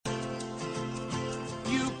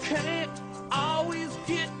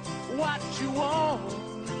you want.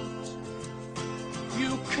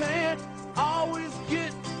 You can't always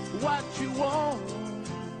get what you want.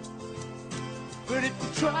 But if you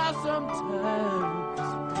try sometimes,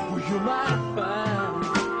 well, you might find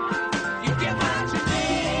you get what you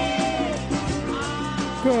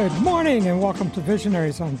need. Good morning and welcome to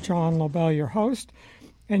Visionaries. I'm John Lobel, your host,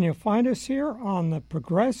 and you'll find us here on the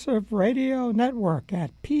Progressive Radio Network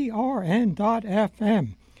at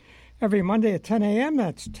prn.fm. Every Monday at 10 a.m.,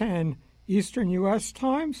 that's 10 Eastern U.S.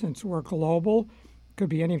 time, since we're global. Could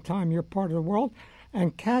be any time you're part of the world.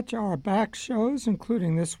 And catch our back shows,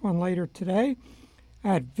 including this one later today,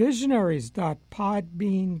 at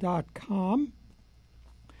visionaries.podbean.com.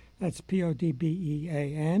 That's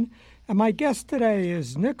Podbean. And my guest today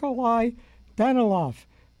is Nikola Danaylov,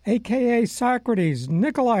 a.k.a. Socrates.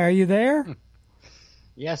 Nikolai, are you there?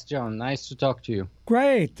 Yes, John. Nice to talk to you.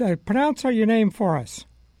 Great. Pronounce your name for us.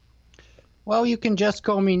 Well, you can just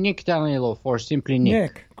call me Nick Danaylov or simply Nick.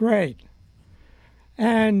 Nick, great.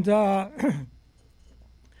 And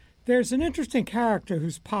there's an interesting character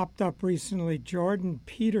who's popped up recently, Jordan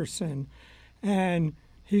Peterson, and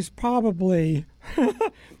he's probably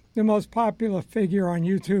the most popular figure on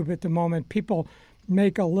YouTube at the moment. People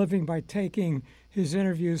make a living by taking his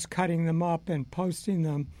interviews, cutting them up, and posting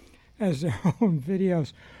them as their own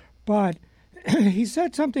videos. But he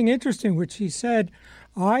said something interesting, which he said,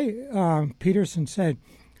 Peterson said,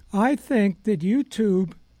 I think that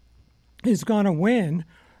YouTube is going to win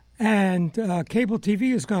and cable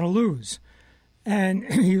TV is going to lose. And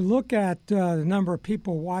you look at the number of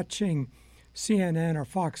people watching CNN or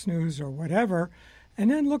Fox News or whatever,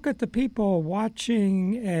 and then look at the people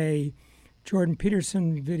watching a Jordan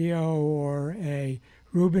Peterson video or a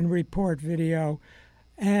Rubin Report video,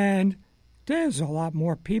 and there's a lot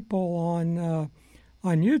more people on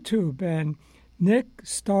YouTube. And Nick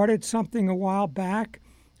started something a while back.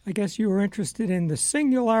 I guess you were interested in the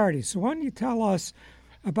Singularity. So why don't you tell us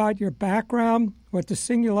about your background, what the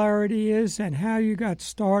Singularity is, and how you got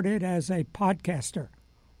started as a podcaster?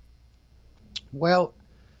 Well,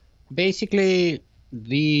 basically,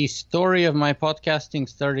 the story of my podcasting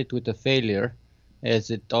started with a failure, as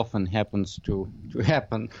it often happens to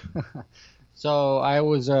happen. So I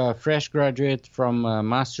was a fresh graduate from a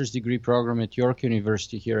master's degree program at York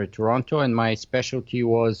University here at Toronto, and my specialty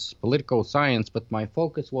was political science, but my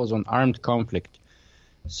focus was on armed conflict.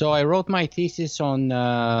 So I wrote my thesis on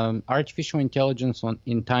artificial intelligence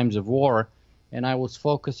in times of war, and I was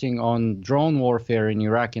focusing on drone warfare in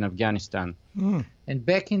Iraq and Afghanistan. And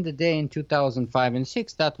back in the day, in 2005 and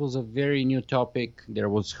 6, that was a very new topic. There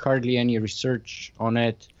was hardly any research on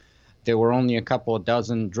it. There were only a couple of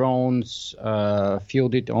dozen drones,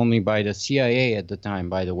 fielded only by the CIA at the time,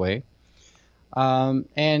 by the way.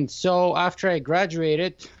 And so after I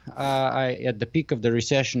graduated, at the peak of the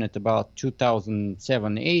recession at about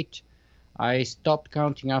 2007-8, I stopped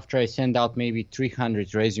counting after I sent out maybe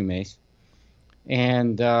 300 resumes.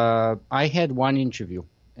 And I had one interview.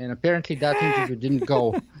 And apparently that interview didn't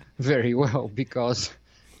go very well because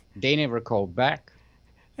they never called back.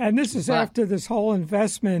 And this is after this whole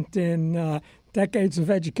investment in decades of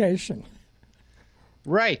education.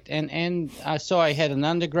 Right. And so I had an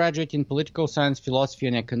undergraduate in political science, philosophy,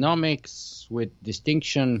 and economics with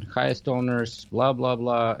distinction, highest honors, blah, blah,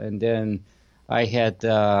 blah. And then I had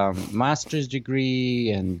a master's degree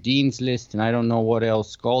and dean's list, and I don't know what else,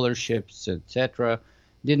 scholarships, etc.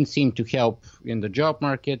 Didn't seem to help in the job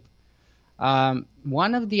market.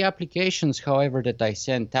 One of the applications, however, that I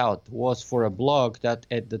sent out was for a blog that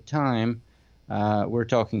at the time, we're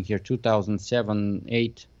talking here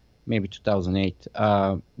 2007-8, maybe 2008,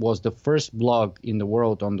 was the first blog in the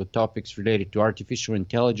world on the topics related to artificial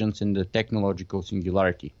intelligence and the technological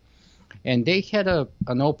singularity. And they had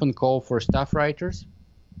an open call for staff writers.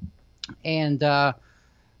 And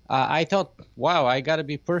I thought, wow, I got to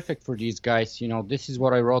be perfect for these guys. You know, this is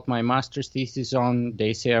what I wrote my master's thesis on.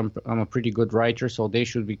 They say I'm a pretty good writer, so they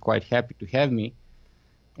should be quite happy to have me.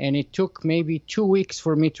 And it took maybe 2 weeks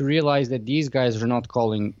for me to realize that these guys are not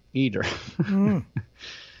calling either.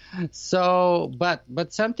 So, but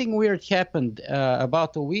something weird happened.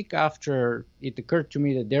 About a week after it occurred to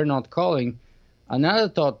me that they're not calling, another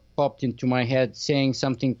thought popped into my head saying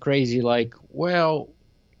something crazy like, well,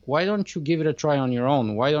 why don't you give it a try on your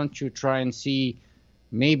own? Why don't you try and see,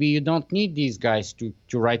 maybe you don't need these guys to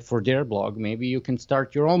write for their blog. Maybe you can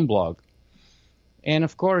start your own blog. And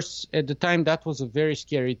of course, at the time, that was a very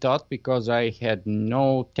scary thought because I had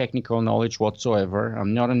no technical knowledge whatsoever.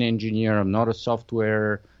 I'm not an engineer. I'm not a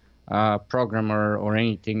software programmer or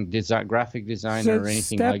anything, graphic designer or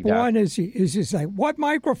anything like that. Step one is you say, what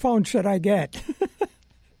microphone should I get?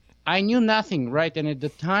 I knew nothing, right? And at the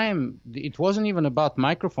time, it wasn't even about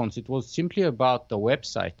microphones. It was simply about the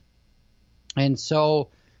website. And so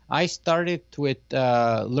I started with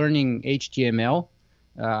learning HTML.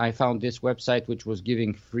 I found this website which was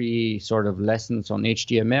giving free sort of lessons on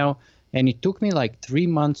HTML. And it took me like 3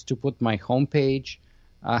 months to put my homepage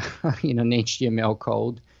in an HTML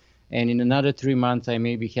code. And in another 3 months, I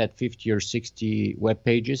maybe had 50 or 60 web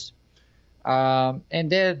pages. And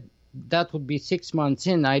then that would be 6 months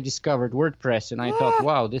in, I discovered WordPress. And I thought,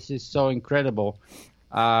 wow, this is so incredible.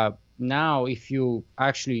 Now, if you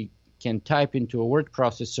actually can type into a word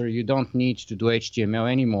processor, you don't need to do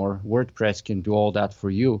HTML anymore. WordPress can do all that for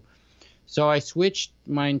you. So I switched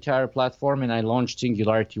my entire platform and I launched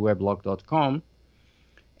SingularityWeblog.com.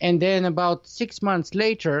 And then about 6 months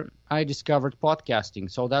later, I discovered podcasting.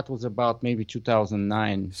 So that was about maybe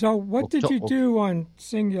 2009. So what did you do on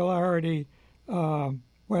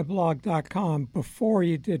SingularityWeblog.com before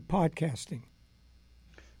you did podcasting?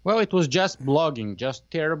 Well, it was just blogging, just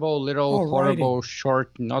terrible, little, horrible, short,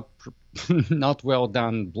 not well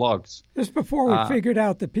done blogs. Just before we figured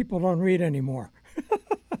out that people don't read anymore.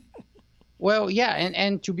 Well, yeah,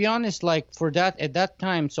 and to be honest, like for that, at that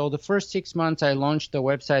time, so the first 6 months I launched a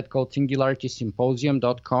website called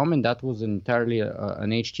SingularitySymposium.com, and that was entirely an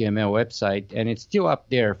HTML website, and it's still up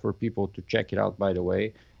there for people to check it out, by the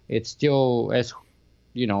way. It's still as,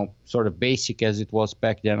 sort of basic as it was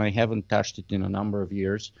back then. I haven't touched it in a number of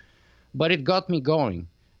years, but it got me going.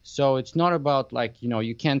 So it's not about like,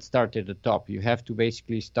 you can't start at the top. You have to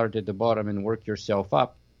basically start at the bottom and work yourself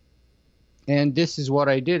up. And this is what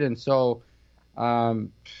I did. And so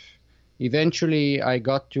eventually I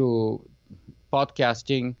got to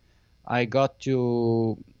podcasting. I got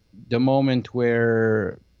to the moment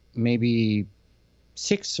where maybe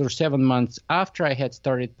 6 or 7 months after I had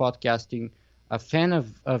started podcasting, a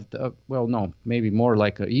fan maybe more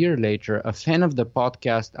like a year later, a fan of the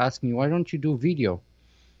podcast asked me, why don't you do video?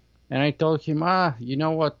 And I told him, you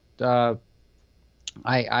know what? It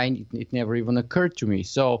never even occurred to me.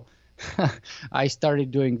 So I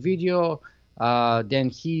started doing video. Then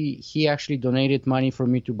he actually donated money for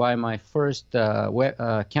me to buy my first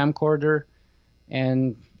camcorder.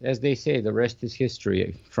 And as they say, the rest is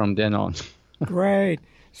history from then on. Great.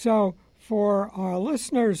 So for our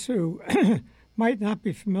listeners who might not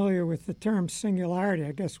be familiar with the term singularity,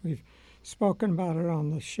 I guess we've spoken about it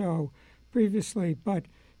on the show previously, but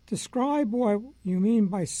describe what you mean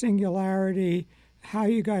by singularity, how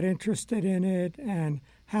you got interested in it, and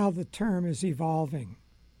how the term is evolving.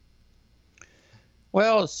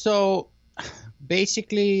 Well, so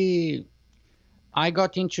basically, I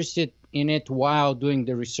got interested in it while doing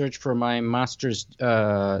the research for my master's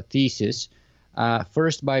thesis.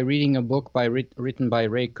 First, by reading a book written by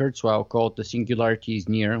Ray Kurzweil called The Singularity is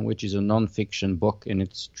Near, which is a nonfiction book, and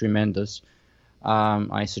it's tremendous.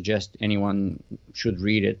 I suggest anyone should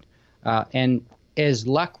read it. And as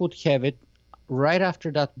luck would have it, right after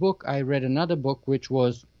that book, I read another book, which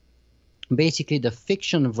was basically the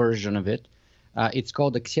fiction version of it. It's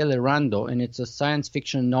called Accelerando, and it's a science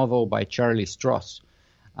fiction novel by Charlie Stross,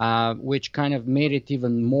 which kind of made it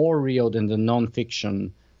even more real than the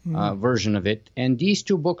nonfiction version of it. And these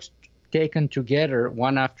two books taken together,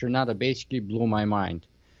 one after another, basically blew my mind.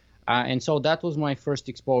 And so that was my first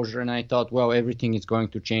exposure, and I thought, well, everything is going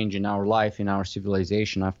to change in our life, in our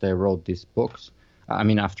civilization after I wrote these books.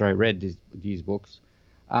 After I read these books.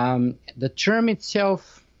 The term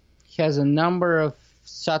itself has a number of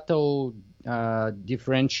subtle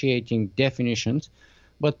differentiating definitions,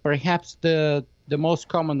 but perhaps the most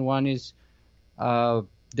common one is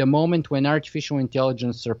the moment when artificial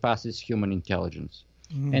intelligence surpasses human intelligence.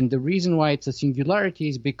 And the reason why it's a singularity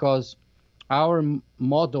is because our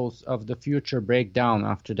models of the future break down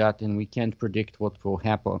after that, and we can't predict what will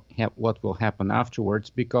happen afterwards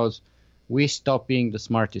because we stop being the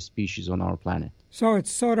smartest species on our planet. So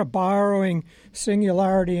it's sort of borrowing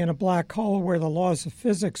singularity in a black hole where the laws of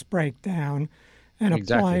physics break down and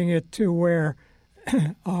applying it to where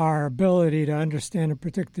our ability to understand and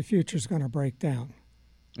predict the future is going to break down.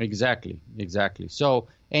 Exactly. So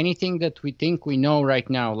anything that we think we know right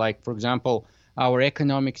now, like, for example, our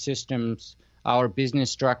economic systems, our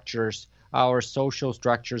business structures, our social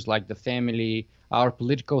structures like the family, our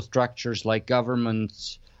political structures like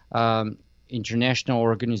governments, international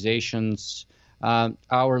organizations,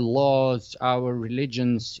 our laws, our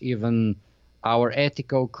religions, even our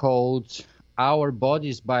ethical codes, our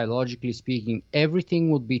bodies, biologically speaking,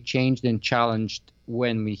 everything would be changed and challenged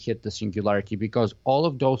when we hit the singularity, because all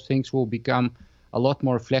of those things will become a lot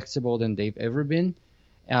more flexible than they've ever been.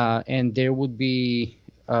 And there would be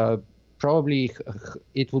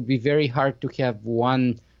it would be very hard to have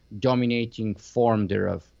one dominating form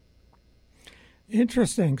thereof.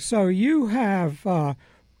 Interesting. So you have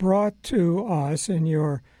brought to us in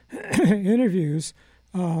your interviews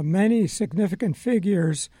many significant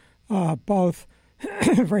figures, both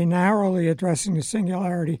very narrowly addressing the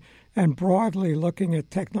singularity and broadly looking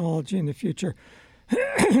at technology in the future.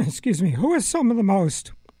 Excuse me. Who are some of the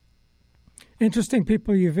most interesting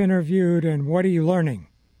people you've interviewed, and what are you learning?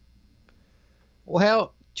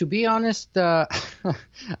 Well, to be honest,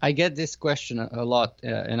 I get this question a lot,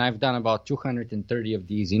 and I've done about 230 of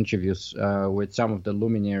these interviews with some of the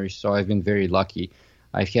luminaries, so I've been very lucky.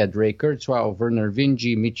 I've had Ray Kurzweil, Werner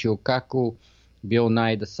Vinci, Michio Kaku, Bill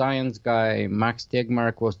Nye the Science Guy, Max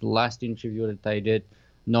Tegmark was the last interview that I did,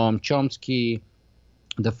 Noam Chomsky,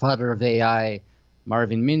 the father of AI,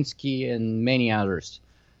 Marvin Minsky, and many others.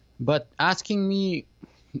 But asking me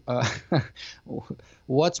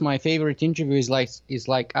what's my favorite interview is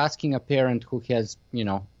like asking a parent who has,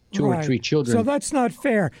 two or three children. So that's not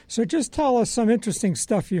fair. So just tell us some interesting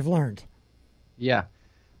stuff you've learned. Yeah.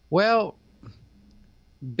 Well,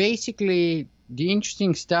 basically, the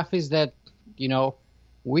interesting stuff is that,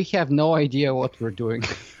 we have no idea what we're doing,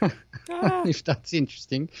 if that's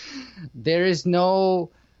interesting. There is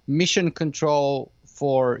no mission control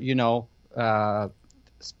for,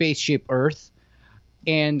 spaceship Earth,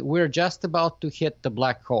 and we're just about to hit the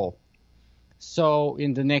black hole. So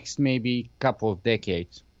in the next maybe couple of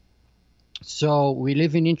decades. So we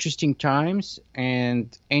live in interesting times,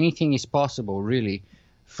 and anything is possible, really.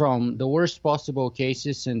 From the worst possible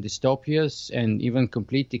cases and dystopias and even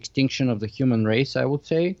complete extinction of the human race, I would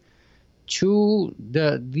say, to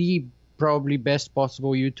the probably best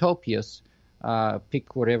possible utopias.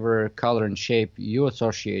 Pick whatever color and shape you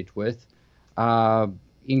associate with,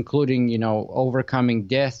 including, overcoming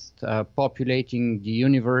death, populating the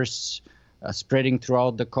universe, spreading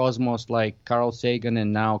throughout the cosmos like Carl Sagan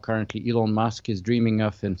and now currently Elon Musk is dreaming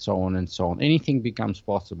of, and so on and so on. Anything becomes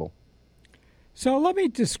possible. So let me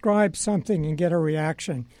describe something and get a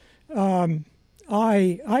reaction.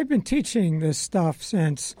 I've been teaching this stuff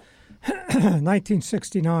since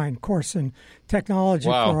 1969, course in technology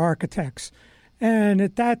for architects. And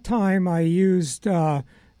at that time, I used, going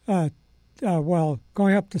up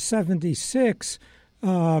to 76,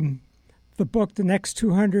 the book The Next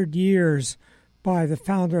 200 Years by the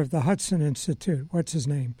founder of the Hudson Institute. What's his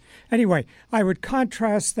name? Anyway, I would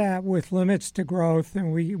contrast that with Limits to Growth,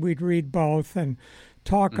 and we'd read both and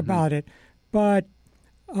talk about it. But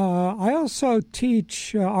I also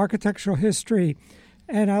teach architectural history,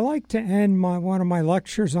 and I like to end one of my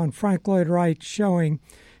lectures on Frank Lloyd Wright showing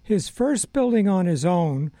his first building on his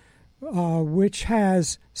own, which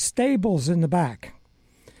has stables in the back.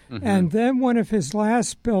 And then one of his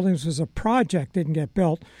last buildings was a project, didn't get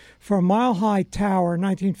built, for a mile-high tower in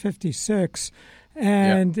 1956,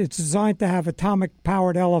 and it's designed to have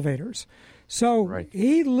atomic-powered elevators. So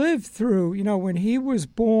he lived through, when he was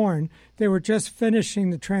born, they were just finishing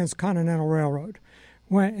the Transcontinental Railroad.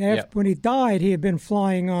 When he died, he had been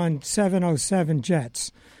flying on 707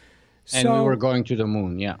 jets. And we were going to the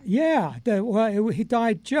moon, Yeah. He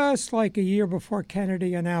died just like a year before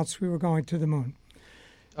Kennedy announced we were going to the moon.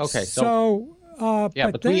 Okay,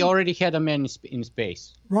 but we already had a man in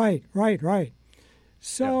space. Right.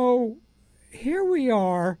 So here we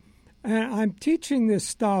are, and I'm teaching this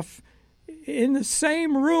stuff in the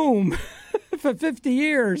same room for 50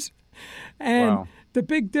 years. And the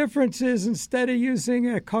big difference is instead of using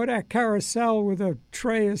a Kodak carousel with a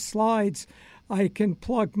tray of slides, I can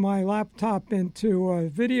plug my laptop into a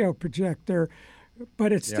video projector,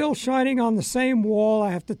 but it's still shining on the same wall.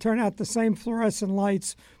 I have to turn out the same fluorescent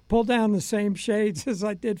lights, pull down the same shades as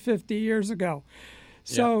I did 50 years ago.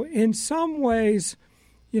 So in some ways,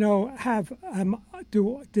 have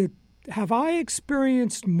I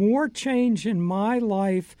experienced more change in my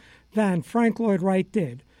life than Frank Lloyd Wright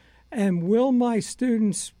did? And will my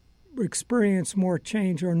students experience more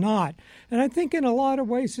change or not? And I think in a lot of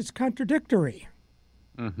ways it's contradictory.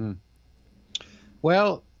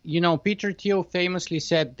 Well, Peter Thiel famously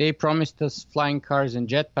said they promised us flying cars and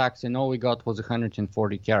jetpacks, and all we got was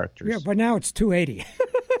 140 characters. Yeah, but now it's 280.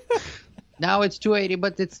 Now it's 280,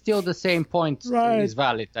 but it's still the same point is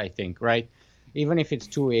valid, I think, right? Even if it's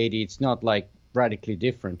 280, it's not like radically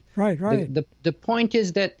different. Right. The point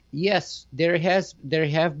is that, yes, there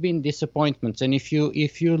have been disappointments. And if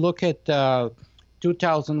you look at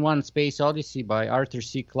 2001 Space Odyssey by Arthur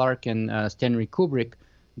C. Clarke and Stanley Kubrick,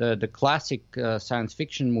 the classic science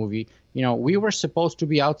fiction movie, we were supposed to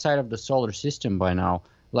be outside of the solar system by now,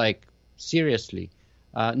 like seriously,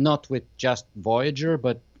 not with just Voyager,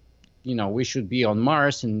 but we should be on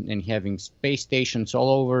Mars and having space stations all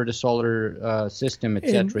over the solar system,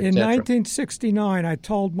 etc. In 1969, I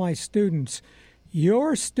told my students,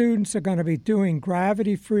 your students are going to be doing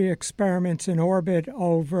gravity-free experiments in orbit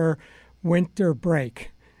over winter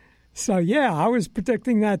break. So, yeah, I was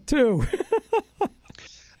predicting that too.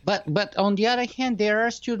 But on the other hand, there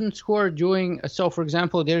are students who are doing, so for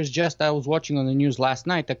example, I was watching on the news last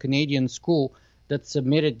night, a Canadian school that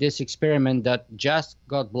submitted this experiment that just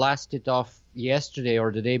got blasted off yesterday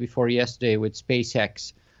or the day before yesterday with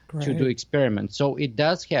SpaceX to do experiments. So it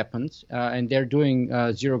does happen, and they're doing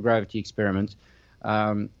zero gravity experiments.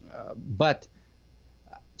 But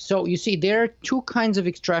so you see, there are two kinds of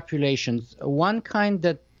extrapolations. One kind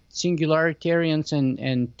that singularitarians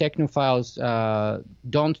and technophiles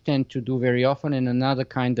don't tend to do very often, and another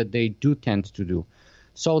kind that they do tend to do.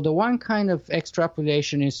 So the one kind of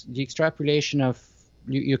extrapolation is the extrapolation of,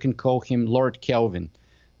 you can call him Lord Kelvin,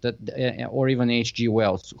 or even H.G.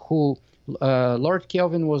 Wells, who Lord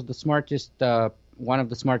Kelvin was the smartest, one of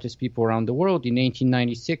the smartest people around the world. In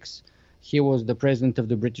 1896, he was the president of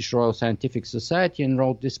the British Royal Scientific Society and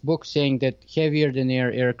wrote this book saying that heavier than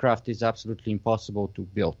air aircraft is absolutely impossible to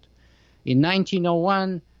build. In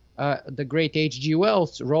 1901, the great H.G.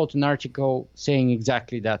 Wells wrote an article saying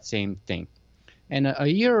exactly that same thing. And a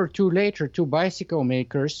year or two later, two bicycle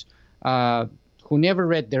makers who never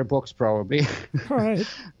read their books probably, right.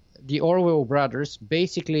 the Orwell brothers,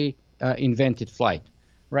 basically invented flight,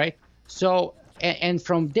 right? So, and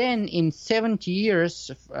from then, in 70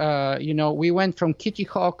 years, we went from Kitty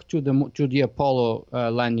Hawk to the Apollo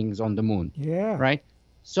landings on the moon. Yeah. Right.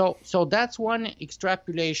 So that's one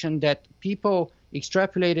extrapolation that people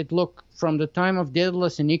extrapolated. Look, from the time of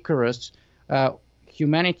Daedalus and Icarus,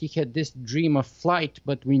 humanity had this dream of flight,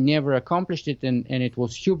 but we never accomplished it, and it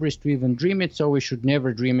was hubris to even dream it, so we should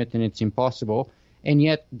never dream it, and it's impossible. And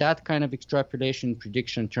yet that kind of extrapolation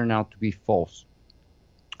prediction turned out to be false.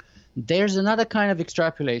 There's another kind of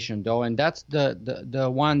extrapolation, though, and that's the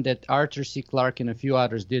one that Arthur C. Clarke and a few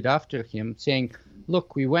others did after him, saying,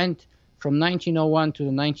 look, we went from 1901 to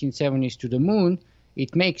the 1970s to the moon.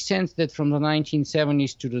 It makes sense that from the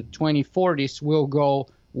 1970s to the 2040s, we'll go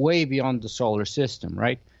way beyond the solar system,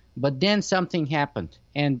 right? But then something happened,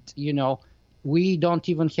 and, we don't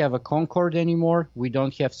even have a Concorde anymore. We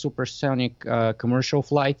don't have supersonic commercial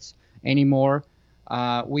flights anymore.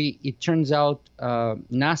 It turns out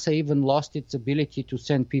NASA even lost its ability to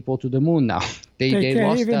send people to the moon now. They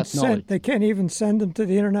lost that knowledge. They can't even send them to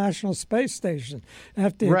the International Space Station. They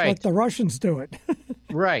have to let the Russians do it.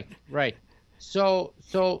 Right. So,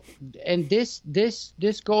 and this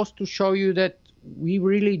goes to show you that we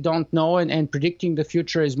really don't know, and predicting the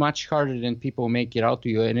future is much harder than people make it out to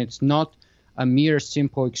you, and it's not a mere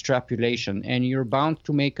simple extrapolation, and you're bound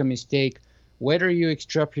to make a mistake whether you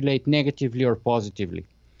extrapolate negatively or positively.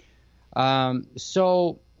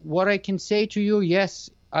 So what I can say to you, yes,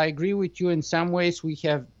 I agree with you. In some ways, we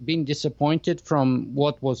have been disappointed from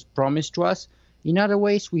what was promised to us. In other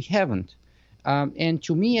ways, we haven't. And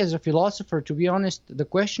to me, as a philosopher, to be honest, the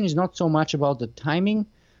question is not so much about the timing,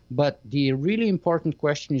 but the really important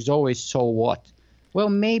question is always, so what? Well,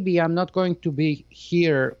 maybe I'm not going to be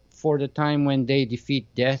here for the time when they defeat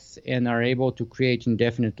death and are able to create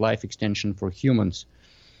indefinite life extension for humans.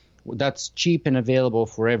 That's cheap and available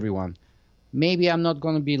for everyone. Maybe I'm not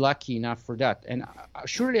going to be lucky enough for that. And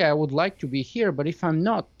surely I would like to be here, but if I'm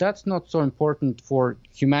not, that's not so important for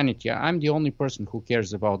humanity. I'm the only person who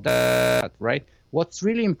cares about that, right? What's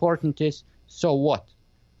really important is, so what?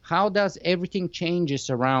 How does everything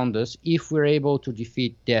changes around us if we're able to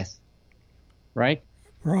defeat death, right?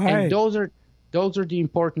 Right. And those are the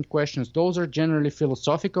important questions. Those are generally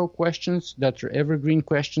philosophical questions that are evergreen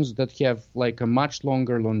questions that have like a much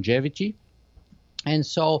longer longevity. And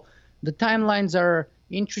so the timelines are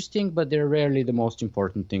interesting, but they're rarely the most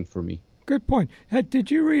important thing for me. Good point. Did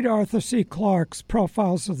you read Arthur C. Clarke's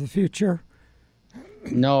Profiles of the Future?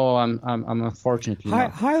 No, I'm unfortunately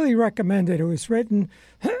not. Highly recommended. It was written,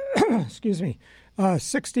 60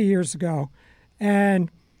 years ago. And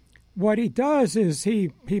what he does is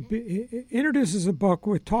he introduces a book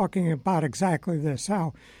with talking about exactly this,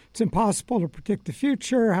 how it's impossible to predict the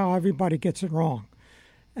future, how everybody gets it wrong.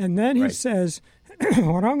 And then he says,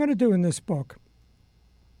 what I'm going to do in this book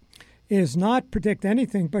is not predict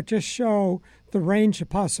anything, but just show the range of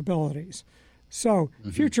possibilities. So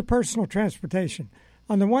future personal transportation.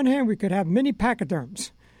 On the one hand, we could have mini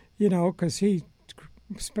pachyderms, because he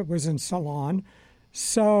was in Ceylon.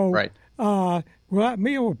 So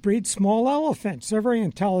we'll breed small elephants. They're very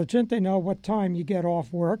intelligent. They know what time you get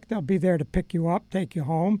off work. They'll be there to pick you up, take you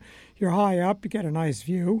home. You're high up. You get a nice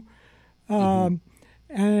view.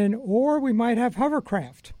 or we might have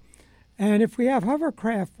hovercraft. And if we have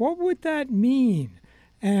hovercraft, what would that mean?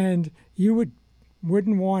 And you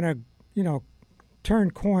wouldn't want to,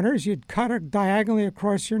 turn corners. You'd cut diagonally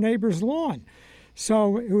across your neighbor's lawn.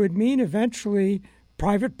 So it would mean eventually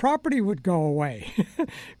private property would go away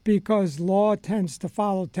because law tends to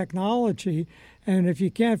follow technology. And if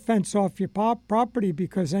you can't fence off your property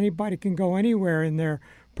because anybody can go anywhere in their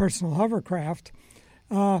personal hovercraft.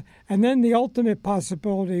 And then the ultimate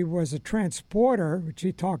possibility was a transporter, which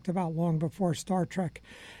he talked about long before Star Trek.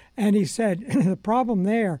 And he said the problem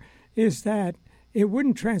there is that it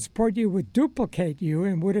wouldn't transport you, it would duplicate you,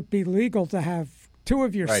 and would it be legal to have two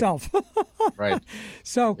of yourself? Right.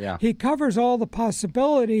 So he covers all the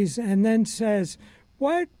possibilities and then says,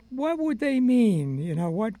 what would they mean?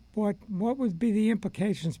 What would be the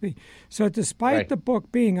implications be? So despite the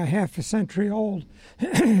book being a half a century old,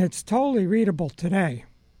 it's totally readable today.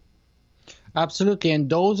 Absolutely, and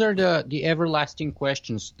those are the everlasting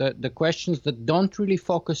questions, the questions that don't really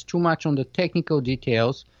focus too much on the technical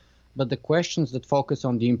details, but the questions that focus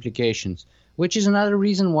on the implications, which is another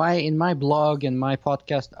reason why in my blog and my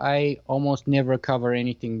podcast I almost never cover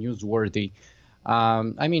anything newsworthy.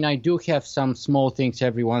 I do have some small things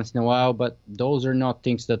every once in a while, but those are not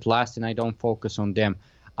things that last, and I don't focus on them.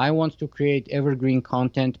 I want to create evergreen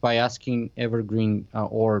content by asking evergreen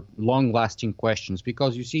or long-lasting questions,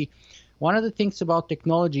 because you see, one of the things about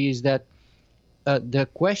technology is that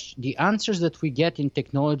the answers that we get in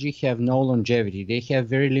technology have no longevity. They have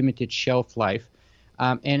very limited shelf life.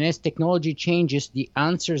 And as technology changes, the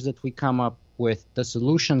answers that we come up with, the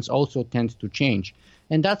solutions also tend to change.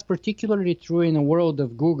 And that's particularly true in the world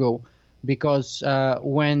of Google, because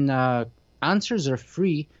when answers are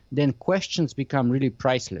free, then questions become really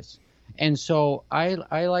priceless. And so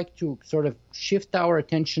I like to sort of shift our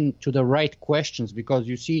attention to the right questions, because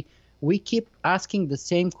you see, we keep asking the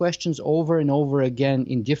same questions over and over again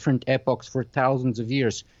in different epochs for thousands of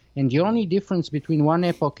years. And the only difference between one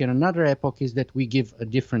epoch and another epoch is that we give a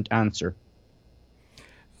different answer.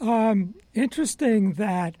 Interesting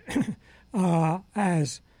that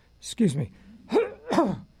as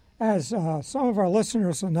some of our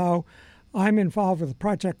listeners will know, I'm involved with a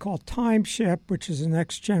project called Timeship, which is a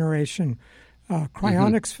next generation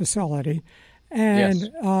cryonics facility. And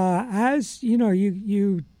as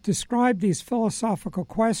you described these philosophical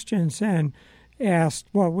questions and asked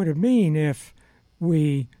what would it mean if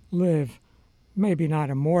we live maybe not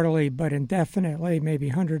immortally but indefinitely, maybe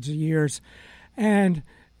hundreds of years. And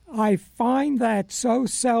I find that so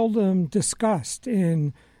seldom discussed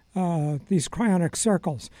in these cryonic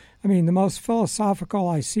circles. I mean, the most philosophical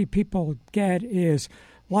I see people get is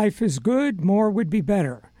life is good, more would be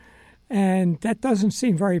better. And that doesn't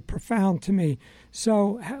seem very profound to me.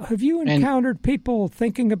 So have you encountered people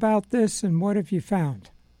thinking about this, and what have you found?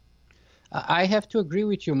 I have to agree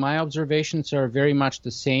with you. My observations are very much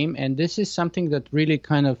the same. And this is something that really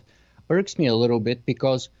kind of irks me a little bit,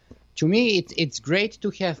 because to me, it's great to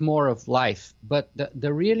have more of life. But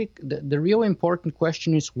the real important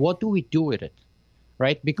question is, what do we do with it?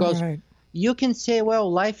 Right? Because you can say, well,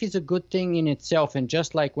 life is a good thing in itself. And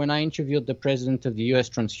just like when I interviewed the president of the U.S.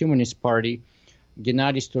 Transhumanist Party,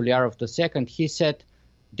 Gennady Stolyarov II, he said,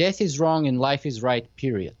 death is wrong and life is right,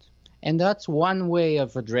 period. And that's one way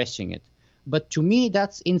of addressing it. But to me,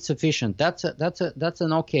 that's insufficient. That's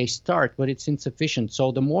an okay start, but it's insufficient.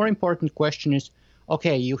 So the more important question is,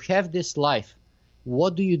 okay, you have this life.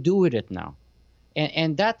 What do you do with it now?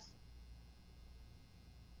 And that's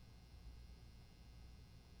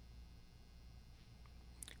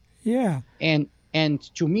And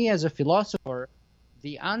to me, as a philosopher,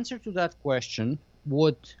 the answer to that question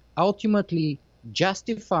would ultimately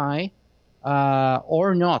justify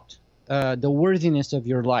or not the worthiness of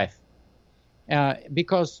your life.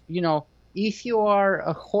 Because, if you are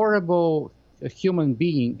a horrible human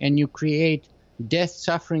being and you create death,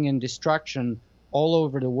 suffering, and destruction all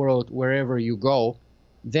over the world wherever you go,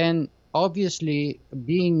 then obviously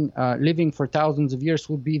living for thousands of years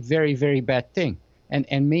would be a very, very bad thing.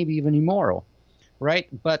 And maybe even immoral, right?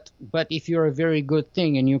 But if you're a very good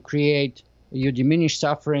thing and you diminish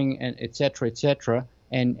suffering and et cetera,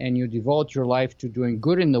 and you devote your life to doing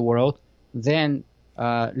good in the world, then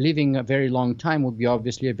living a very long time would be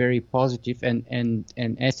obviously a very positive and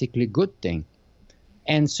ethically good thing.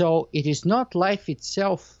 And so it is not life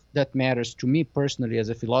itself that matters to me personally as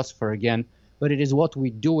a philosopher again, but it is what we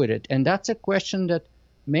do with it. And that's a question that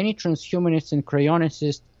many transhumanists and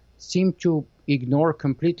cryonicists seem to ignore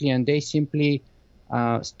completely, and they simply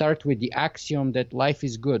start with the axiom that life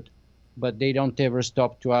is good, but they don't ever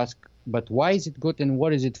stop to ask, but why is it good and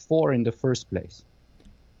what is it for in the first place?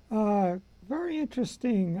 Very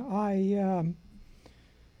interesting.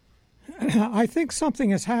 I think something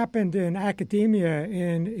has happened in academia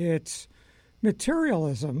in its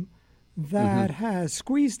materialism that has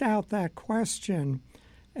squeezed out that question.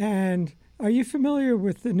 And are you familiar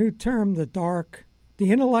with the new term, the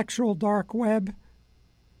intellectual dark web?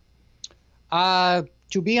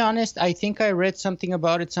 To be honest, I think I read something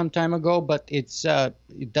about it some time ago, but it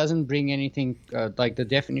doesn't bring anything, like the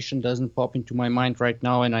definition doesn't pop into my mind right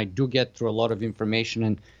now, and I do get through a lot of information,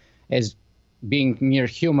 and as being mere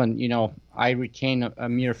human, I retain a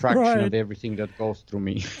mere fraction of everything that goes through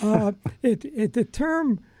me. The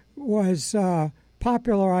term was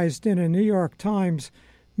popularized in a New York Times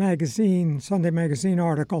magazine, Sunday magazine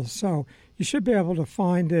article, so you should be able to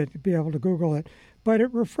find it, be able to Google it. But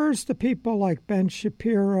it refers to people like Ben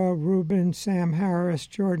Shapiro, Rubin, Sam Harris,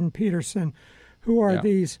 Jordan Peterson, who are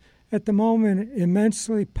these, at the moment,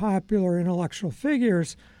 immensely popular intellectual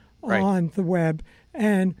figures on the web,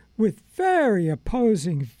 and with very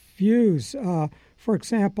opposing views. For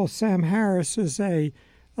example, Sam Harris is a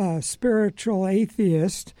spiritual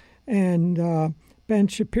atheist, and Ben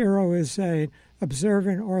Shapiro is an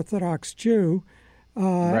observant Orthodox Jew.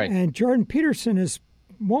 And Jordan Peterson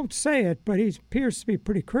won't say it, but he appears to be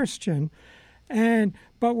pretty Christian.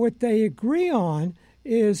 But what they agree on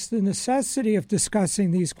is the necessity of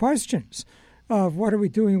discussing these questions of what are we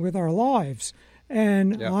doing with our lives.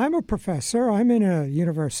 And I'm a professor, I'm in a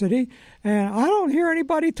university, and I don't hear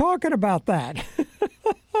anybody talking about that.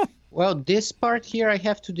 Well, this part here, I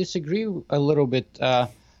have to disagree a little bit.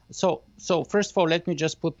 So first of all, let me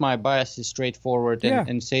just put my biases straightforward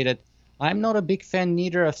and say that I'm not a big fan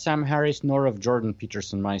neither of Sam Harris nor of Jordan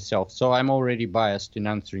Peterson myself, so I'm already biased in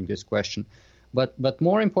answering this question. But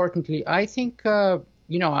more importantly, I think,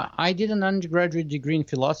 I did an undergraduate degree in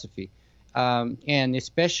philosophy, and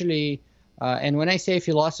especially, and when I say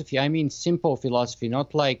philosophy, I mean simple philosophy,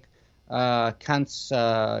 not like Kant's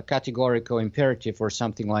categorical imperative or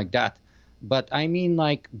something like that. But I mean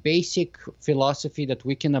like basic philosophy that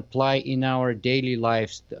we can apply in our daily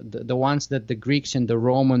lives, the ones that the Greeks and the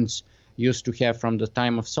Romans used to have from the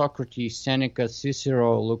time of Socrates, Seneca,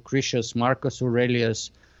 Cicero, Lucretius, Marcus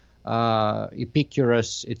Aurelius,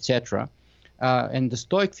 Epicurus, etc. And the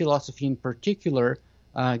Stoic philosophy in particular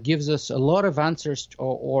gives us a lot of answers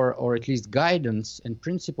or at least guidance and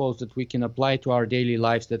principles that we can apply to our daily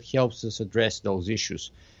lives that helps us address those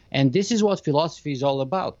issues. And this is what philosophy is all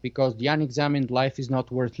about, because the unexamined life is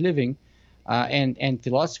not worth living. And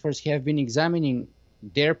philosophers have been examining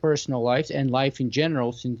their personal lives and life in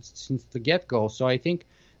general since the get-go. So I think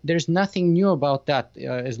there's nothing new about that,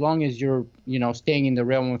 as long as you're staying in the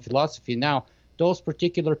realm of philosophy. Now, those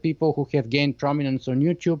particular people who have gained prominence on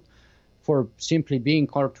YouTube for simply being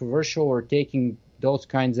controversial or taking those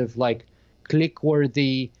kinds of like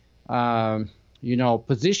click-worthy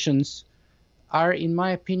positions are, in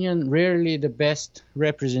my opinion, rarely the best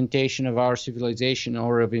representation of our civilization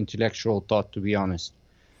or of intellectual thought, to be honest.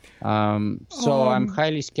 So I'm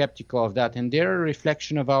highly skeptical of that. And they're a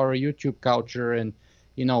reflection of our YouTube culture and,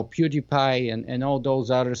 PewDiePie and all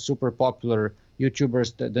those other super popular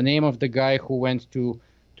YouTubers. The name of the guy who went to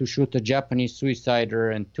shoot a Japanese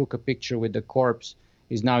suicider and took a picture with the corpse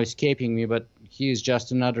is now escaping me, but he is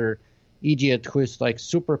just another idiot who is like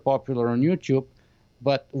super popular on YouTube.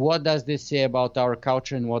 But what does this say about our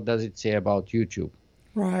culture and what does it say about YouTube?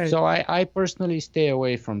 Right. So I personally stay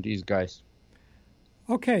away from these guys.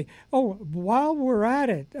 Okay. Oh, while we're at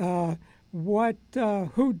it,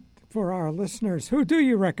 who, for our listeners, who do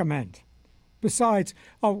you recommend? Besides,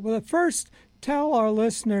 first, tell our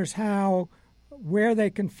listeners where they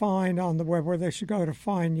can find on the web, where they should go to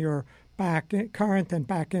find your current and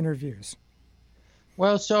back interviews.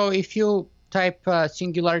 Well, so if you type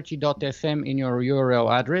singularity.fm in your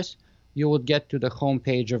URL address, you would get to the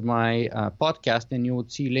homepage of my podcast, and you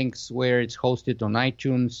would see links where it's hosted on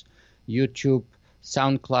iTunes, YouTube,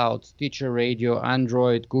 SoundCloud, Stitcher Radio,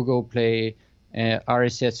 Android, Google Play,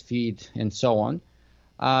 RSS feed, and so on.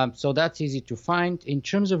 So that's easy to find. In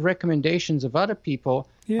terms of recommendations of other people,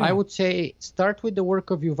 I would say start with the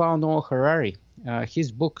work of Yuval Noah Harari.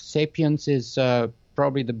 His book, Sapiens, is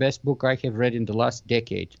probably the best book I have read in the last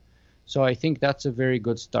decade. So I think that's a very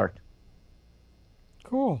good start.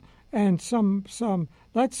 Cool. And some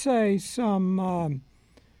let's say some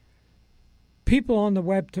people on the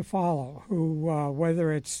web to follow, who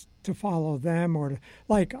whether it's to follow them or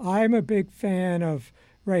like I'm a big fan of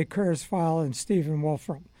Ray Kurzweil and Stephen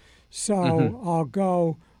Wolfram. So I'll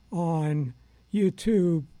go on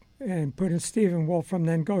YouTube and put in Stephen Wolfram,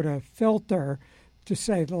 then go to filter to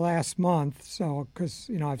say the last month. So, because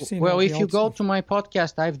I've seen. Well, all the if you old go stuff. to my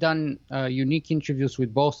podcast, I've done unique interviews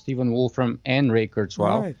with both Stephen Wolfram and Ray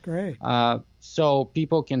Kurzweil. Right, great. So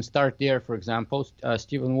people can start there. For example,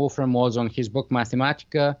 Stephen Wolfram was on his book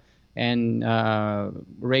Mathematica, and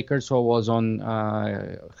Ray Kurzweil was on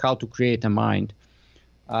How to Create a Mind,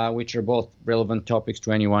 which are both relevant topics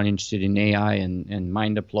to anyone interested in AI and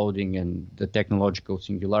mind uploading and the technological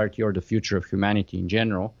singularity or the future of humanity in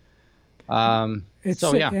general. And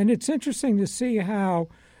it's interesting to see how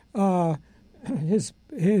his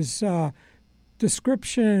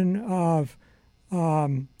description of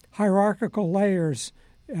hierarchical layers,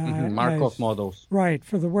 Markov models, right,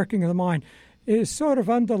 for the working of the mind, is sort of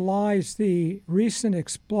underlies the recent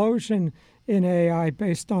explosion in AI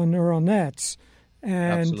based on neural nets.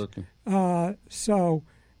 And absolutely. So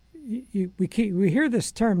we hear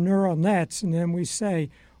this term neural nets, and then we say,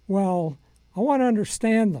 well, I want to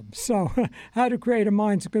understand them. So How to Create a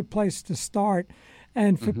Mind's a good place to start.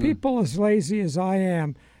 And for people as lazy as I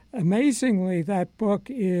am, amazingly, that book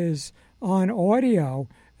is on audio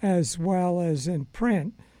as well as in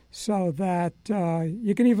print, so that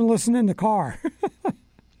you can even listen in the car.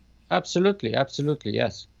 Absolutely,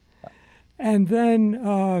 yes. And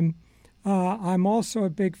then I'm also a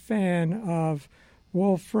big fan of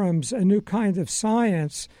Wolfram's A New Kind of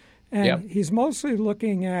Science, and he's mostly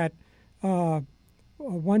looking at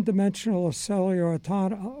one-dimensional cellular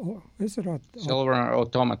cellular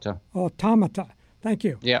automata. Automata. Thank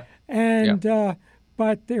you. Yeah. And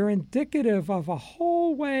but they're indicative of a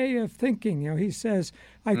whole way of thinking. He says,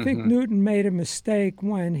 I think Newton made a mistake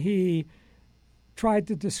when he tried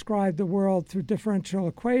to describe the world through differential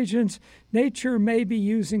equations. Nature may be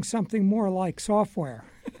using something more like software.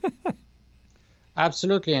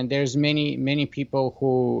 Absolutely, and there's many people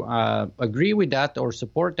who agree with that or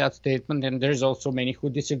support that statement, and there's also many who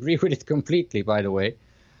disagree with it completely, by the way.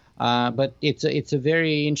 But it's a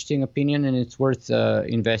very interesting opinion, and it's worth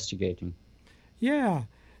investigating. Yeah.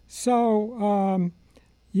 So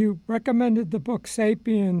you recommended the book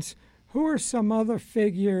 *Sapiens*. Who are some other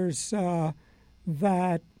figures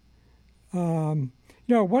that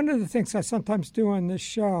one of the things I sometimes do on this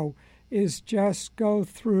show is just go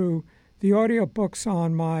through the audiobooks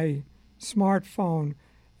on my smartphone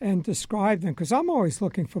and describe them, because I'm always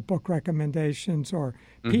looking for book recommendations or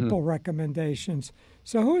people recommendations.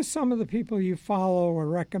 So who are some of the people you follow or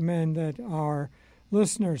recommend that our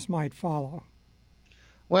listeners might follow?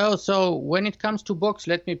 Well, so when it comes to books,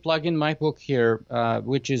 let me plug in my book here,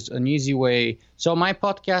 which is an easy way. So my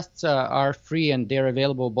podcasts are free, and they're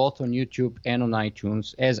available both on YouTube and on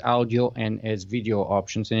iTunes as audio and as video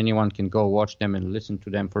options, and anyone can go watch them and listen to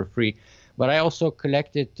them for free. But I also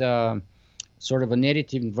collected sort of an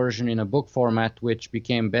edited version in a book format, which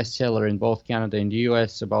became bestseller in both Canada and the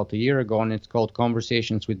US about a year ago, and it's called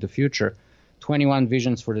Conversations with the Future, 21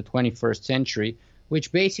 Visions for the 21st Century,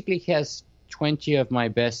 which basically has 20 of my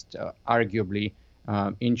best, arguably,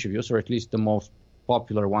 interviews, or at least the most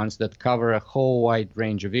popular ones that cover a whole wide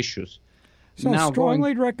range of issues. So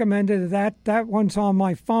strongly recommended. That one's on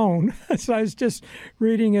my phone. So I was just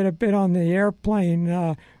reading it a bit on the airplane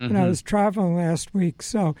when I was traveling last week.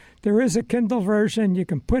 So there is a Kindle version. You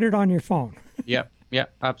can put it on your phone. Yeah,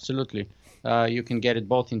 absolutely. You can get it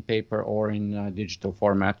both in paper or in digital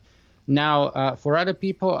format. Now, for other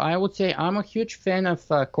people, I would say I'm a huge fan of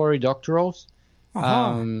Cory Doctorow's,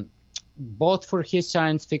 both for his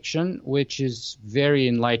science fiction, which is very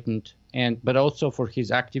enlightened, but also for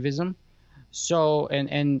his activism. So,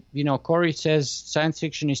 and Cory says science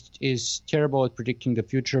fiction is terrible at predicting the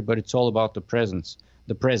future, but it's all about the present.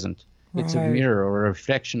 It's a mirror or a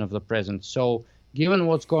reflection of the present. So, given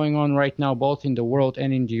what's going on right now, both in the world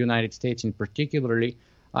and in the United States in particularly,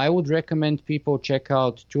 I would recommend people check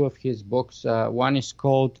out two of his books. One is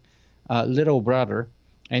called Little Brother,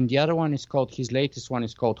 and the other one is called, his latest one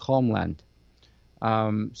is called Homeland.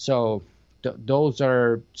 Those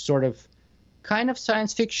are sort of kind of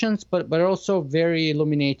science fictions, but also very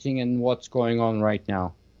illuminating in what's going on right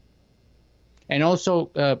now. And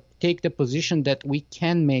also take the position that we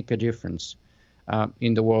can make a difference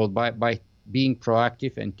in the world by being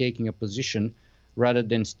proactive and taking a position, rather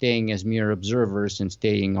than staying as mere observers and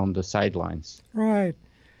staying on the sidelines. Right.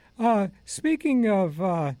 Speaking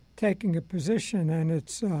of taking a position and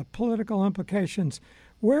its political implications,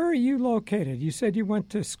 where are you located? You said you went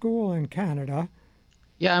to school in Canada.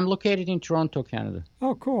 Yeah, I'm located in Toronto, Canada.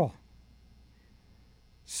 Oh, cool.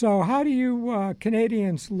 So how do you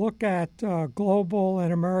Canadians look at global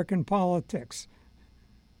and American politics?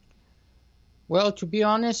 Well, to be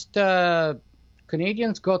honest,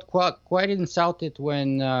 Canadians got quite insulted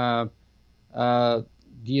when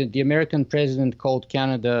the American president called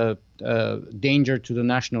Canada danger to the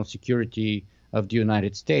national security of the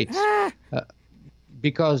United States,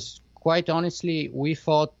 because quite honestly, we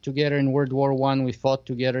fought together in World War I, we fought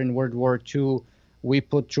together in World War II, we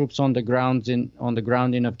put troops on the ground in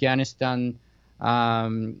Afghanistan.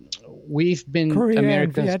 We've been Korea,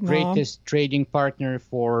 America's greatest trading partner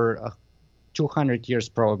for 200 years,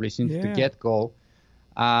 probably since the get-go.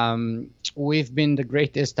 We've been the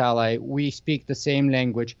greatest ally. We speak the same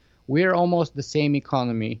language. We're almost the same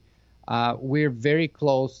economy. We're very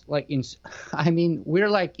close. We're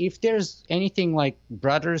like, if there's anything like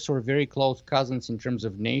brothers or very close cousins in terms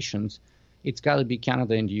of nations, it's got to be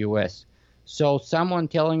Canada and the U.S. So someone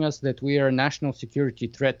telling us that we are a national security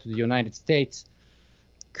threat to the United States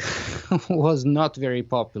was not very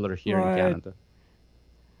popular here in Canada.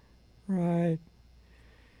 Right.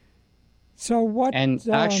 So what? And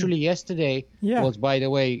actually, yesterday was, by the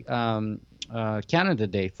way, Canada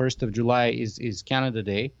Day. 1st of July is Canada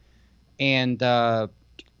Day, and the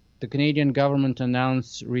Canadian government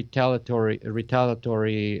announced retaliatory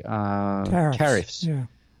tariffs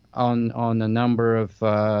on a number of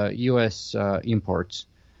U.S. imports.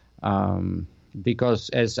 Because,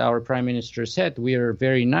 as our Prime Minister said, we are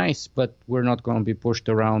very nice, but we're not going to be pushed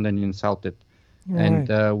around and insulted. Right.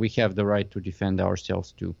 And we have the right to defend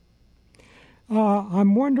ourselves, too.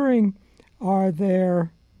 I'm wondering, are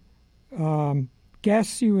there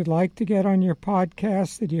guests you would like to get on your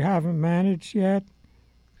podcast that you haven't managed yet?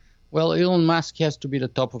 Well, Elon Musk has to be the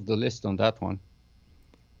top of the list on that one.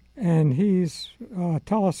 And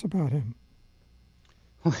tell us about him.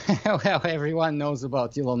 Well, everyone knows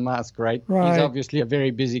about Elon Musk, right? He's obviously a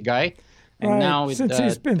very busy guy. And now since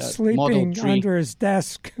he's been sleeping under his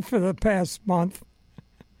desk for the past month.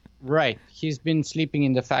 Right. He's been sleeping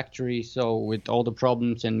in the factory, so with all the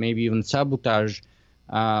problems and maybe even sabotage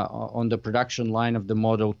on the production line of the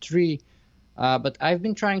Model 3. But I've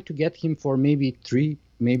been trying to get him for maybe 3,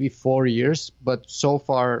 maybe 4 years. But so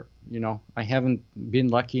far, I haven't been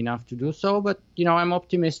lucky enough to do so. But, I'm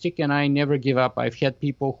optimistic and I never give up. I've had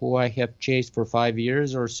people who I have chased for 5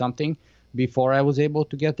 years or something before I was able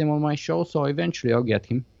to get them on my show. So eventually I'll get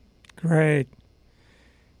him. Great.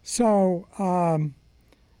 So,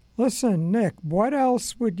 listen, Nick, what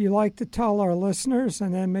else would you like to tell our listeners?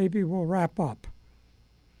 And then maybe we'll wrap up.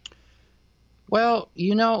 Well,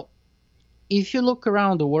 if you look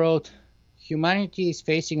around the world, humanity is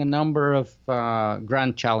facing a number of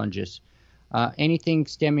grand challenges. Anything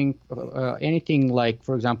like,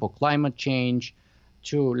 for example, climate change,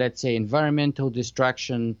 to, let's say, environmental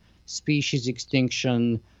destruction, species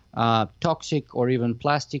extinction, toxic or even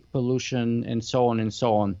plastic pollution, and so on and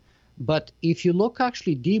so on. But if you look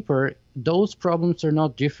actually deeper, those problems are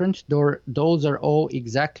not different. Those are all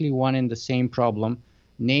exactly one and the same problem,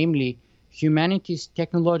 namely humanity's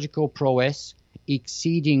technological prowess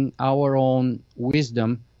exceeding our own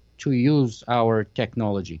wisdom to use our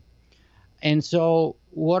technology. And so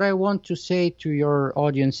what I want to say to your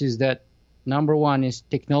audience is that, number one, is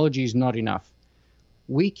technology is not enough.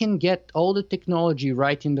 We can get all the technology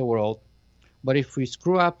right in the world, but if we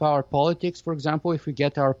screw up our politics, for example, if we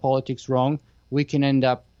get our politics wrong, we can end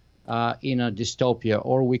up in a dystopia,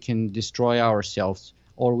 or we can destroy ourselves,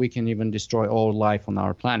 or we can even destroy all life on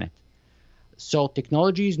our planet. So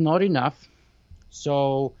technology is not enough.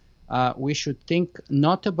 So we should think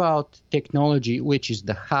not about technology, which is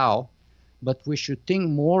the how, but we should think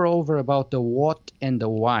moreover about the what and the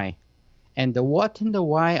why. And the what and the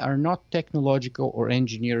why are not technological or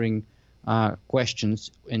engineering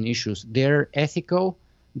questions and issues. They're ethical,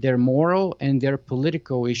 they're moral, and they're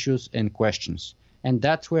political issues and questions. And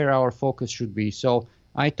that's where our focus should be. So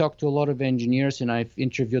I talk to a lot of engineers, and I've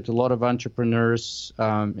interviewed a lot of entrepreneurs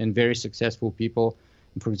and very successful people.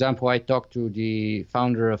 For example, I talked to the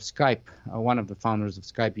founder of Skype, one of the founders of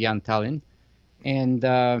Skype, Jan Tallinn,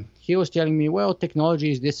 and he was telling me, well,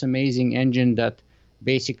 technology is this amazing engine that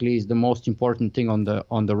basically is the most important thing on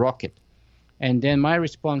the rocket. And then my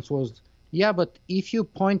response was, yeah, but if you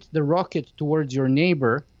point the rocket towards your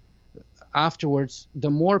neighbor, afterwards, the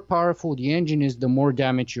more powerful the engine is, the more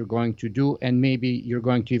damage you're going to do, and maybe you're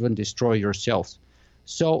going to even destroy yourselves.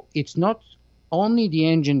 So it's not only the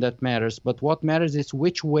engine that matters, but what matters is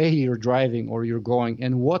which way you're driving or you're going,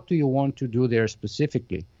 and what do you want to do there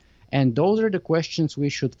specifically. And those are the questions we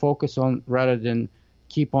should focus on rather than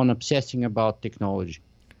keep on obsessing about technology.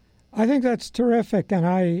 I think that's terrific, and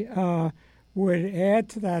I would add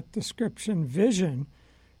to that description vision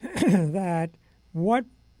that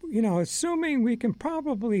assuming we can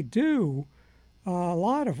probably do a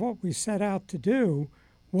lot of what we set out to do,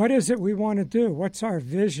 what is it we want to do? What's our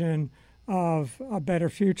vision of a better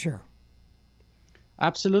future?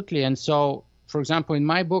 Absolutely. And so, for example, in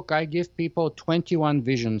my book, I give people 21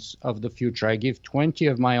 visions of the future. I give 20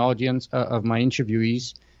 of my audience, of my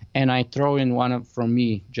interviewees, and I throw in one from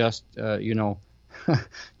me just, to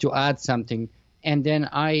add something. And then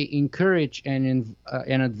I encourage and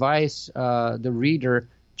advise the reader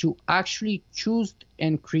to actually choose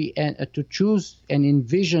and choose and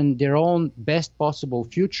envision their own best possible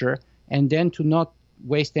future, and then to not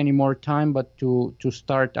waste any more time, but to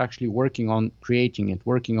start actually working on creating it,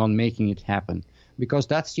 working on making it happen, because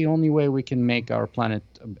that's the only way we can make our planet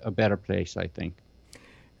a better place, I think,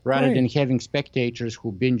 rather than having spectators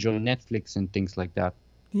who binge on Netflix and things like that.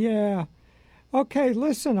 Yeah. Okay,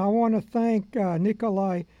 listen, I want to thank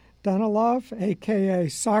Nikola Danaylov, a.k.a.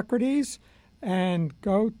 Socrates, and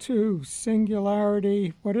go to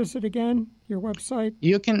Singularity. What is it again, your website?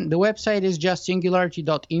 The website is just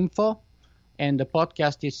singularity.info, and the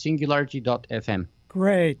podcast is singularity.fm.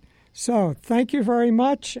 Great. So thank you very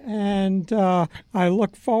much, and I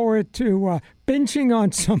look forward to binging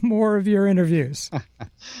on some more of your interviews.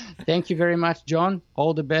 Thank you very much, John.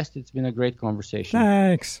 All the best. It's been a great conversation.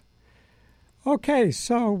 Thanks. Okay,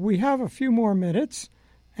 so we have a few more minutes,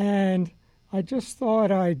 and I just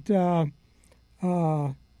thought I'd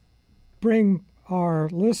bring our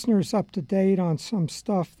listeners up to date on some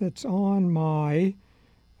stuff that's on my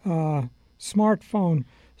smartphone.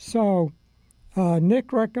 So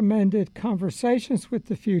Nick recommended Conversations with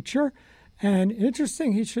the Future, and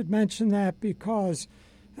interesting he should mention that because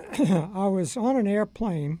I was on an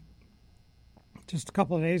airplane just a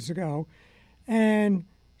couple of days ago, and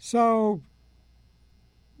so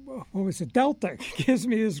what was it? Delta gives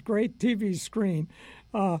me this great TV screen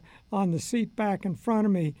on the seat back in front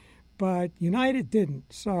of me, but United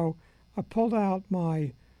didn't. So I pulled out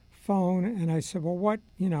my phone and I said, "Well, what?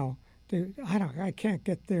 I can't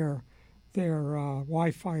get their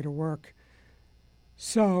Wi-Fi to work."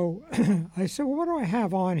 So I said, "Well, what do I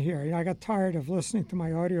have on here?" I got tired of listening to my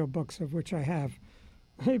audiobooks, of which I have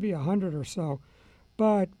maybe 100 or so,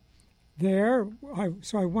 but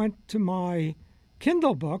so I went to my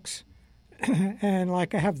Kindle books, and I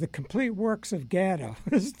have the complete works of Goethe.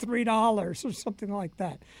 It's $3 or something like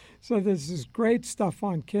that. So there's this great stuff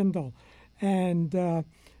on Kindle, and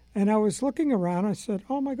I was looking around. I said,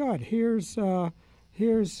 "Oh my God, here's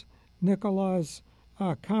Nikola's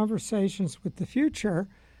Conversations with the Future,"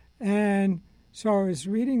 and so I was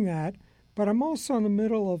reading that. But I'm also in the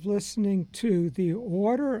middle of listening to The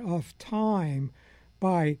Order of Time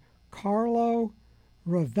by Carlo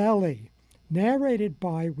Rovelli, narrated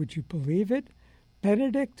by, would you believe it,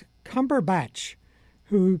 Benedict Cumberbatch,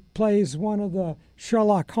 who plays one of the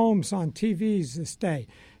Sherlock Holmes on TVs this day.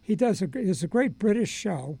 There's a great British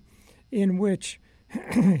show in which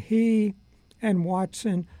he and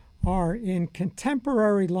Watson are in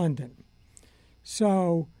contemporary London.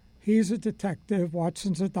 So he's a detective,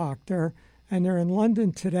 Watson's a doctor, and they're in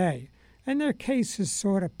London today. And their cases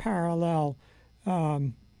sort of parallel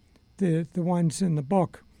the ones in the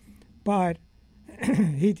book. But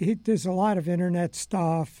he does a lot of internet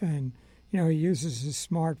stuff, and he uses his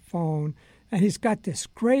smartphone, and he's got this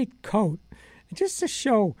great coat. And just to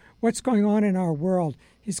show what's going on in our world,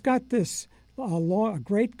 he's got this a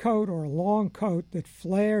great coat or a long coat that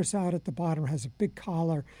flares out at the bottom, has a big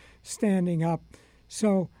collar standing up.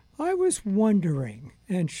 So I was wondering,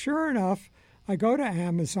 and sure enough, I go to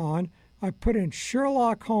Amazon, I put in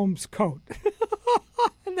Sherlock Holmes coat,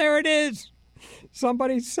 and there it is.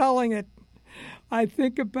 Somebody's selling it. I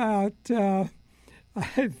think about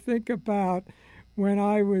when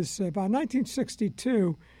I was about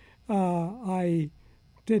 1962. I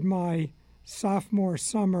did my sophomore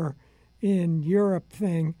summer in Europe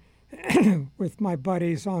thing with my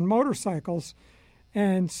buddies on motorcycles,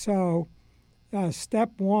 and so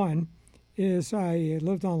step one is I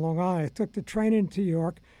lived on Long Island. I took the train into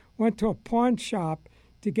York, went to a pawn shop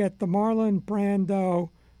to get the Marlon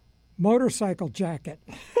Brando motorcycle jacket.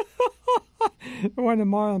 The one that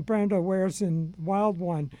Marlon Brando wears in Wild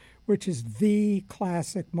One, which is the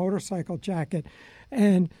classic motorcycle jacket.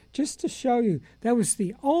 And just to show you, that was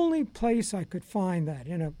the only place I could find that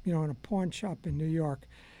in a pawn shop in New York.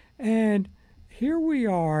 And here we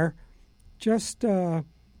are. Just 2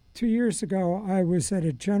 years ago, I was at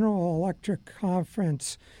a General Electric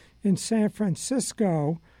conference in San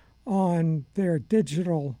Francisco on their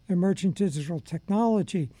emerging digital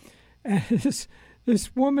technology. And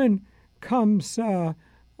this woman comes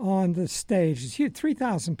on the stage. It's huge,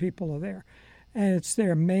 3,000 people are there, and it's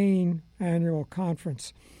their main annual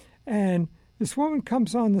conference. And this woman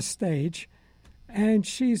comes on the stage, and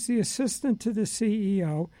she's the assistant to the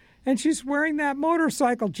CEO, and she's wearing that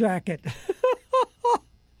motorcycle jacket.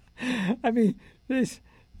 I mean, the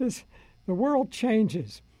world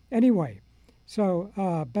changes. Anyway, so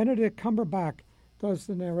Benedict Cumberbatch does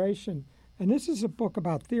the narration, and this is a book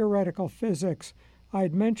about theoretical physics.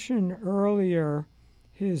 I'd mentioned earlier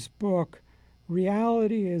his book,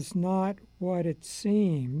 Reality is Not What It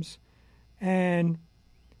Seems, and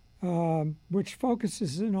which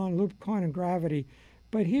focuses in on loop quantum gravity.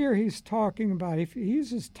 But here he's talking about, he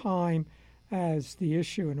uses time as the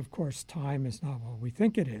issue, and of course time is not what we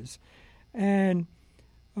think it is. And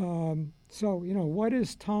so, what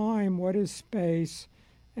is time, what is space,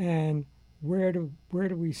 and where do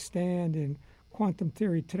we stand in quantum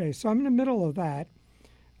theory today? So I'm in the middle of that.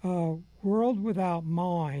 World without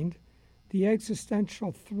mind, the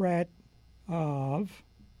existential threat of,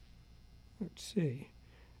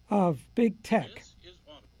 of big tech.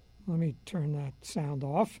 Let me turn that sound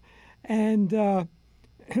off. And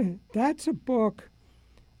that's a book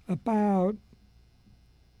about,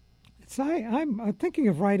 I'm thinking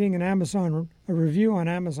of writing a review on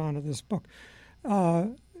Amazon of this book.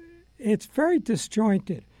 It's very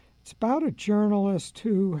disjointed. It's about a journalist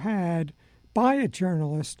who had run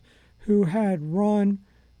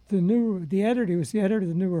the editor. He was the editor of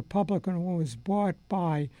the New Republican and was bought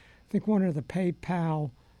by, I think, one of the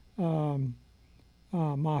PayPal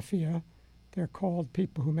mafia. They're called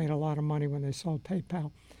people who made a lot of money when they sold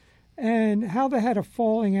PayPal. And how they had a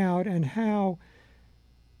falling out and how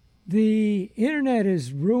the internet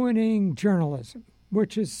is ruining journalism,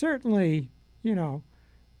 which is certainly,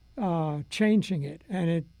 changing it.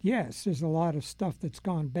 And there's a lot of stuff that's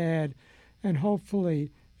gone bad, and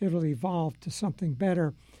hopefully it'll evolve to something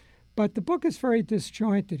better. But the book is very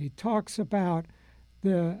disjointed. He talks about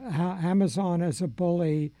how Amazon as a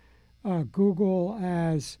bully, Google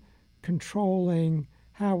as controlling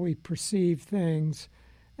how we perceive things,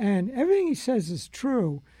 and everything he says is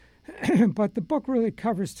true, but the book really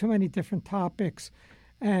covers too many different topics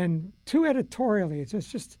and too editorially.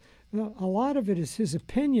 It's just a lot of it is his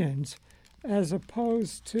opinions as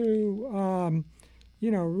opposed to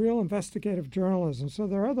real investigative journalism. So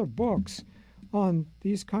there are other books on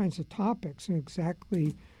these kinds of topics and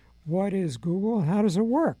exactly what is Google and how does it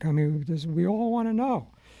work. I mean, we all want to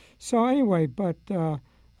know. So anyway, but I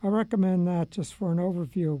recommend that just for an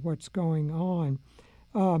overview of what's going on.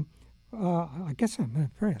 I guess I'm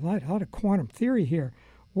very a lot of quantum theory here.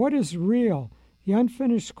 What is real? The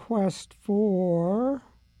unfinished quest for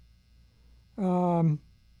quantum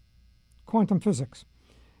physics.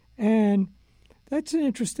 And that's an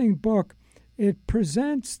interesting book. It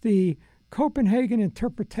presents the Copenhagen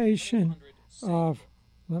interpretation of,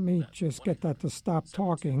 let me just get that to stop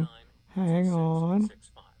talking. Hang on.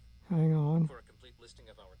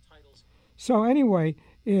 So anyway,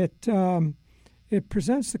 it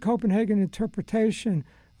presents the Copenhagen interpretation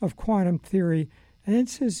of quantum theory, and it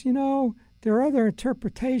says, there are other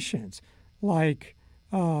interpretations, like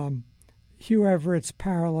Hugh Everett's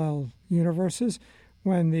parallel universes,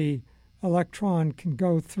 when the electron can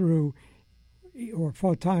go through, or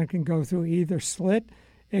photon can go through either slit,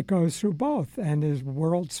 it goes through both, and the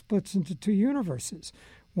world splits into two universes,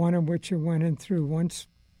 one in which it went in through one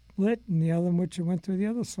slit and the other in which it went through the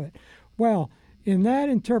other slit. Well, in that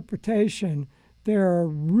interpretation, there are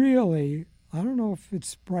really, I don't know if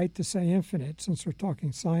it's right to say infinite since we're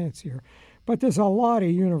talking science here, but there's a lot of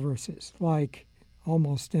universes, like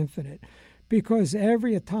almost infinite, because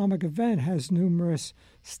every atomic event has numerous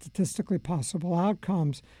statistically possible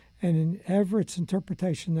outcomes, and in Everett's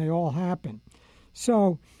interpretation, they all happen.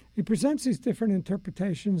 So he presents these different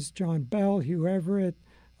interpretations, John Bell, Hugh Everett,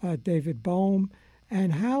 David Bohm,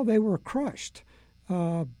 and how they were crushed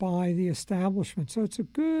by the establishment. So it's a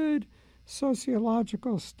good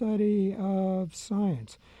sociological study of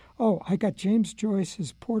science. Oh, I got James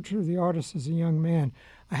Joyce's Portrait of the Artist as a Young Man.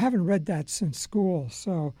 I haven't read that since school,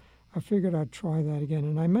 so I figured I'd try that again.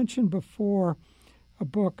 And I mentioned before a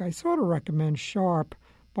book I sort of recommend, Sharp,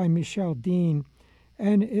 by Michelle Dean.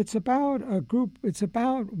 And it's about it's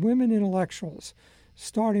about women intellectuals,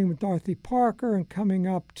 starting with Dorothy Parker and coming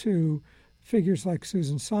up to figures like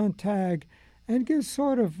Susan Sontag, and gives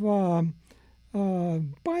sort of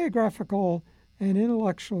biographical and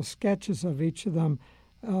intellectual sketches of each of them,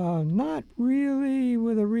 not really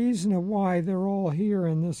with a reason of why they're all here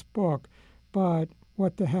in this book, but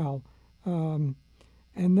what the hell. And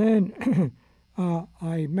then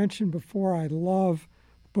I mentioned before I love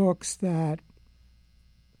books that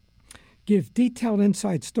give detailed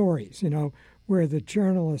inside stories, where the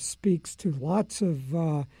journalist speaks to lots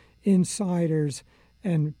of insiders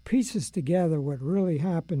and pieces together what really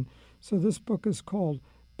happened. So this book is called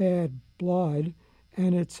Bad Blood,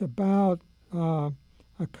 and it's about a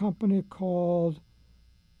company called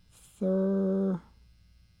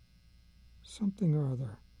something or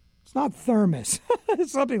other. It's not Thermos,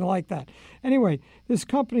 something like that. Anyway, this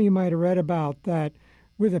company you might have read about that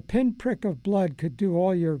with a pinprick of blood could do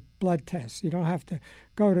all your blood tests. You don't have to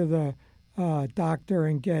go to the doctor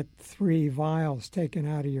and get 3 vials taken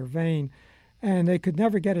out of your vein. And they could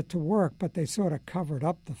never get it to work, but they sort of covered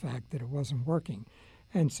up the fact that it wasn't working.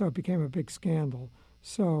 And so it became a big scandal.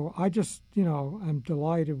 So I just, I'm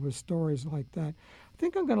delighted with stories like that. I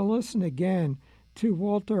think I'm going to listen again to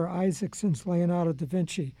Walter Isaacson's Leonardo da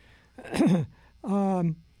Vinci.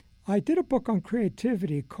 I did a book on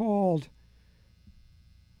creativity called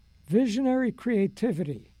Visionary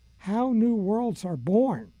Creativity, How New Worlds Are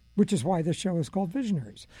Born, which is why the show is called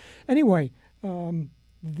Visionaries. Anyway,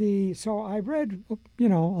 so I read, a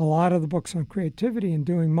lot of the books on creativity and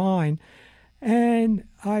doing mine, and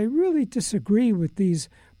I really disagree with these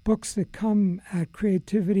books that come at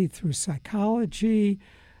creativity through psychology,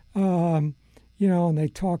 and they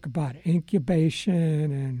talk about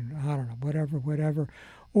incubation and, I don't know, whatever,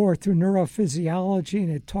 or through neurophysiology,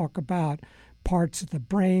 and they talk about parts of the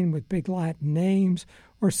brain with big Latin names,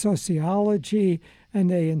 or sociology,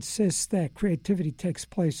 and they insist that creativity takes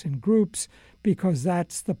place in groups because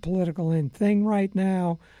that's the political in thing right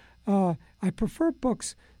now. I prefer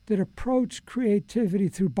books that approach creativity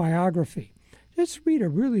through biography. Just read a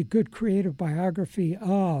really good creative biography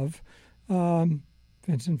of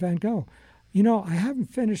Vincent van Gogh. I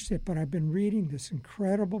haven't finished it, but I've been reading this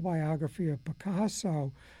incredible biography of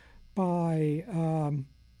Picasso by,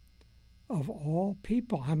 of all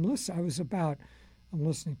people. I'm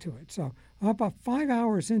listening to it. So I'm about 5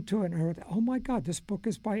 hours into it, and I wrote, oh my God, this book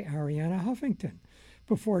is by Arianna Huffington.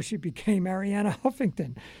 Before she became Arianna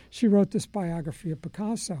Huffington, she wrote this biography of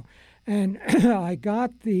Picasso. And I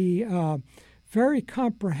got the very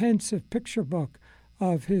comprehensive picture book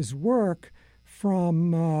of his work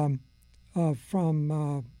from a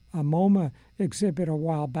MoMA exhibit a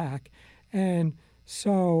while back. And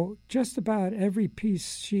so just about every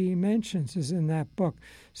piece she mentions is in that book.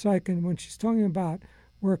 So when she's talking about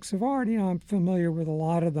works of art, I'm familiar with a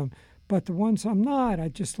lot of them. But the ones I'm not, I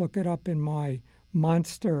just look it up in my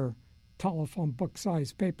monster telephone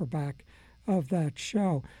book-sized paperback of that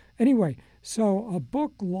show. Anyway, so a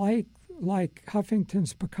book like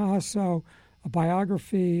Huffington's Picasso, a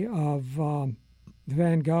biography of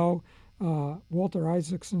Van Gogh, Walter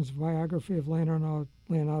Isaacson's biography of Leonardo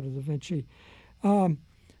da Vinci.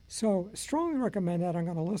 So strongly recommend that. I'm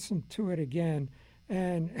going to listen to it again.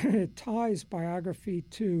 And it ties biography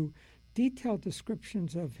to detailed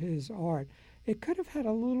descriptions of his art. It could have had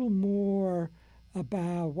a little more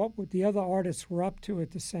about what the other artists were up to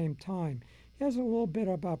at the same time. He has a little bit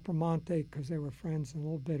about Bramante because they were friends, and a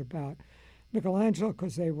little bit about Michelangelo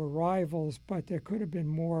because they were rivals, but there could have been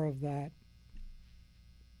more of that.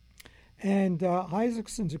 And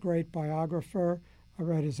Isaacson's a great biographer. I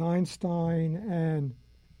read his Einstein, and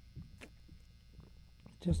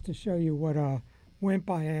just to show you what a wimp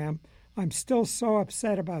I am, I'm still so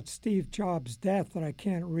upset about Steve Jobs' death that I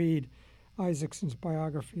can't read Isaacson's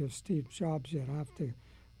biography of Steve Jobs yet. I have to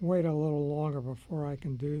wait a little longer before I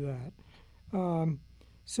can do that.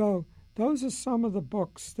 So those are some of the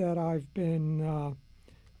books that I've been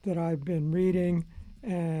reading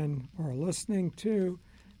or listening to,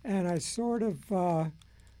 and I sort of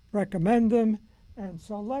recommend them. And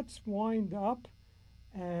so let's wind up.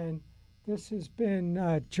 And this has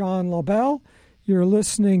been John LaBelle. You're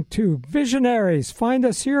listening to Visionaries. Find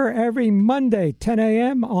us here every Monday, 10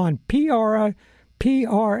 a.m. on prn.fm.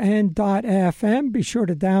 Be sure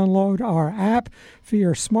to download our app for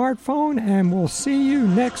your smartphone, and we'll see you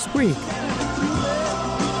next week.